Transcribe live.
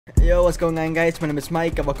Yo, what's going on guys? My name is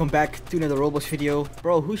Mike and welcome back to another Roblox video.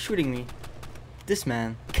 Bro, who's shooting me? This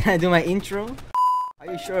man. Can I do my intro?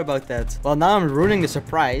 Are you sure about that? Well, now I'm ruining the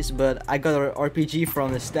surprise, but I got an RPG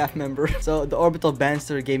from the staff member. So the orbital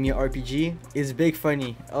bandster gave me an RPG. It's big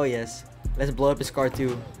funny. Oh yes. Let's blow up his car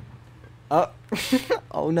too. Oh.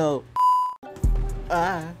 Oh no.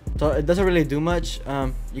 Ah. So it doesn't really do much.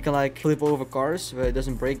 You can like flip over cars, but it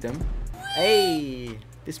doesn't break them. Hey,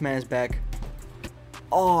 this man is back.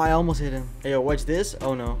 Oh, I almost hit him. Hey, yo, watch this.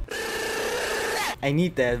 Oh no. I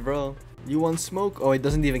need that, bro. You want smoke? Oh, it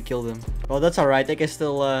doesn't even kill them. Well, that's alright. I can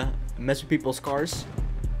still mess with people's cars.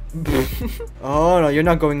 Oh no, you're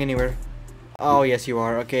not going anywhere. Oh yes, you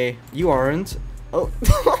are. Okay, you aren't. Oh,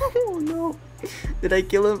 oh no. Did I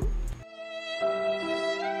kill him?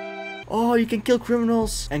 Oh, you can kill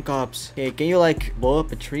criminals and cops. Okay, can you like blow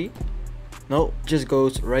up a tree? No, just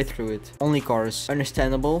goes right through it. Only cars.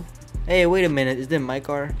 Understandable. Hey, wait a minute. Is that my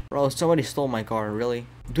car? Bro, somebody stole my car. Really?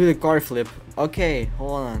 Do the car flip. Okay,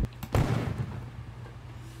 hold on.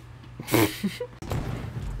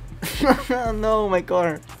 No, my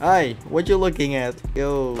car. Hi, what you looking at?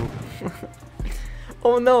 Yo.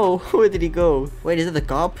 Oh no, where did he go? Wait, is it the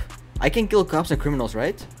cop? I can kill cops and criminals,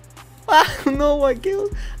 right? Ah, no, I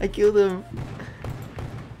killed him.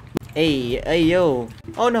 Hey, yo.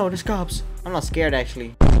 Oh no, there's cops. I'm not scared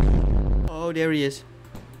actually. Oh, there he is.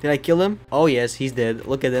 Did I kill him? Oh yes, he's dead.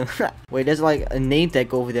 Look at him. Wait, there's like a name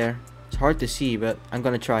tag over there. It's hard to see, but I'm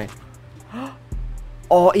gonna try.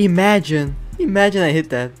 Oh, imagine I hit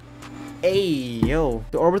that. Hey, yo.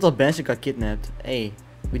 The orbital bandster got kidnapped. Hey,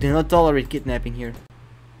 we do not tolerate kidnapping here.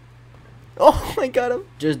 Oh, I got him.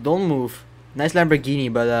 Just don't move. Nice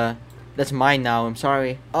Lamborghini, but that's mine now. I'm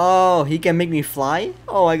sorry. Oh, he can make me fly?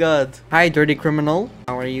 Oh my god. Hi, dirty criminal.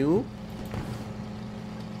 How are you?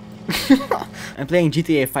 I'm playing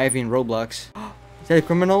GTA 5 in Roblox. Is that a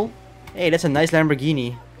criminal? Hey, that's a nice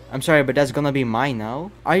Lamborghini. I'm sorry, but that's gonna be mine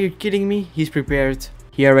now. Are you kidding me? He's prepared.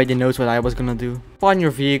 He already knows what I was gonna do. Spawn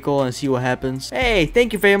your vehicle and see what happens. Hey,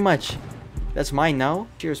 thank you very much. That's mine now.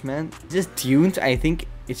 Cheers, man. Is this tuned? I think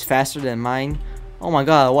it's faster than mine. Oh my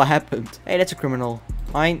god, what happened? Hey, that's a criminal.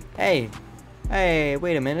 Mine. Hey,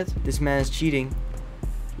 wait a minute. This man is cheating.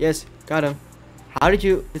 Yes, got him. How did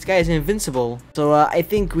you? This guy is invincible. So I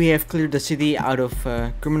think we have cleared the city out of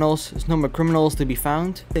criminals. There's no more criminals to be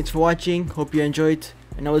found. Thanks for watching. Hope you enjoyed.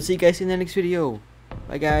 And I will see you guys in the next video.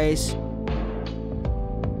 Bye guys.